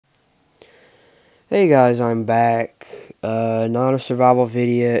Hey guys, I'm back. Not a survival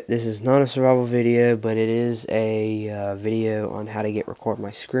video. This is not a survival video, but it is a video on how to get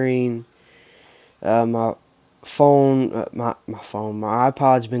RecordMyScreen. My phone, my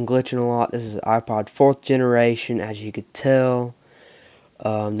iPod's been glitching a lot. This is iPod 4th generation, as you could tell.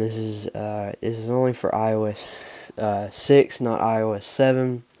 This is only for iOS 6, not iOS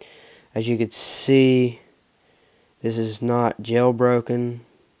 7. As you could see, this is not jailbroken.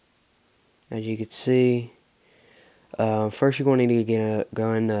 As you can see, first you're going to need to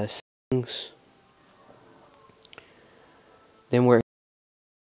go into settings. Then where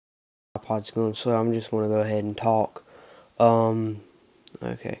iPod's going slow, I'm just going to go ahead and talk.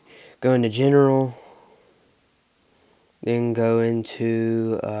 Okay, go into general. Then go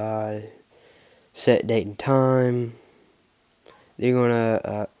into set date and time. Then you're going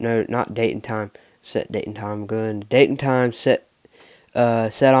to no, not date and time. Set date and time. Go into date and time. Set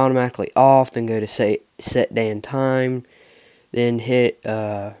automatically off, then go to set day and time, then hit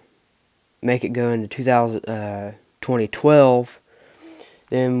make it go into 2012.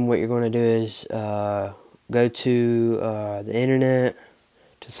 Then what you're going to do is go to the internet,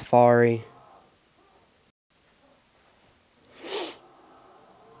 to Safari.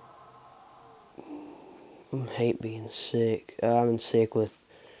 I hate being sick. I've been sick with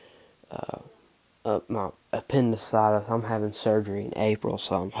my appendicitis. I'm having surgery in April,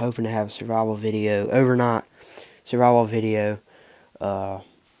 so I'm hoping to have a survival video, overnight survival video,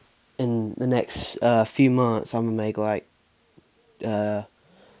 in the next few months. I'm gonna make like other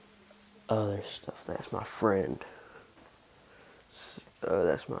stuff. That's my friend. Oh,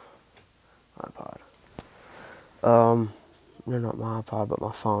 that's my iPod. No, not my iPod, but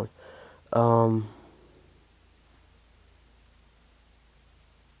my phone.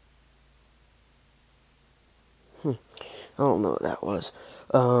 I don't know what that was.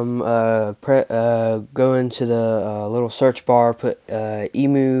 Go into the little search bar, put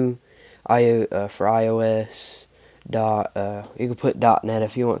emu for iOS. You can put .net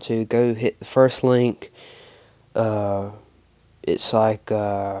if you want to. Go hit the first link. It's like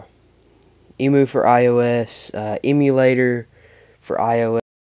emu for iOS, emulator for iOS.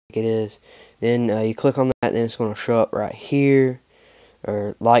 It is. Then you click on that. Then it's going to show up right here,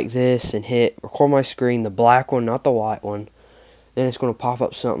 or like this, and hit RecordMyScreen, the black one, not the white one. Then it's going to pop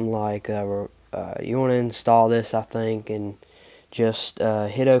up something like you want to install this, I think, and just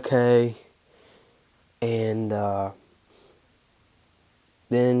hit OK. And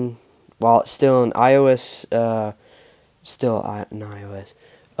then while it's still in iOS, still in iOS,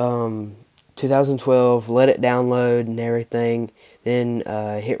 2012, let it download and everything. Then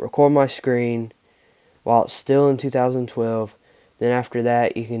hit RecordMyScreen while it's still in 2012. Then after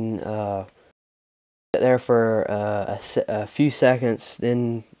that, you can sit there for a few seconds.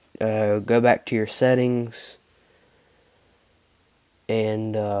 Then go back to your settings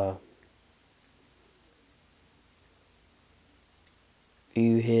and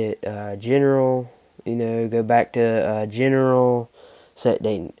you hit general. Go back to general, set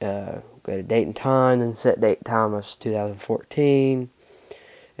date. Go to date and time, then set date and time as 2014,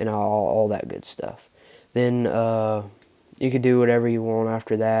 and all that good stuff. Then you can do whatever you want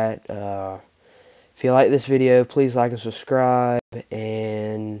after that. If you like this video, please like and subscribe.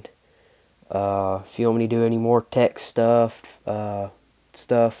 And if you want me to do any more tech stuff,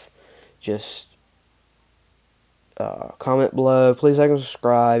 just comment below. Please like and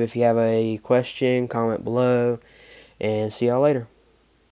subscribe. If you have a question, comment below. And see y'all later.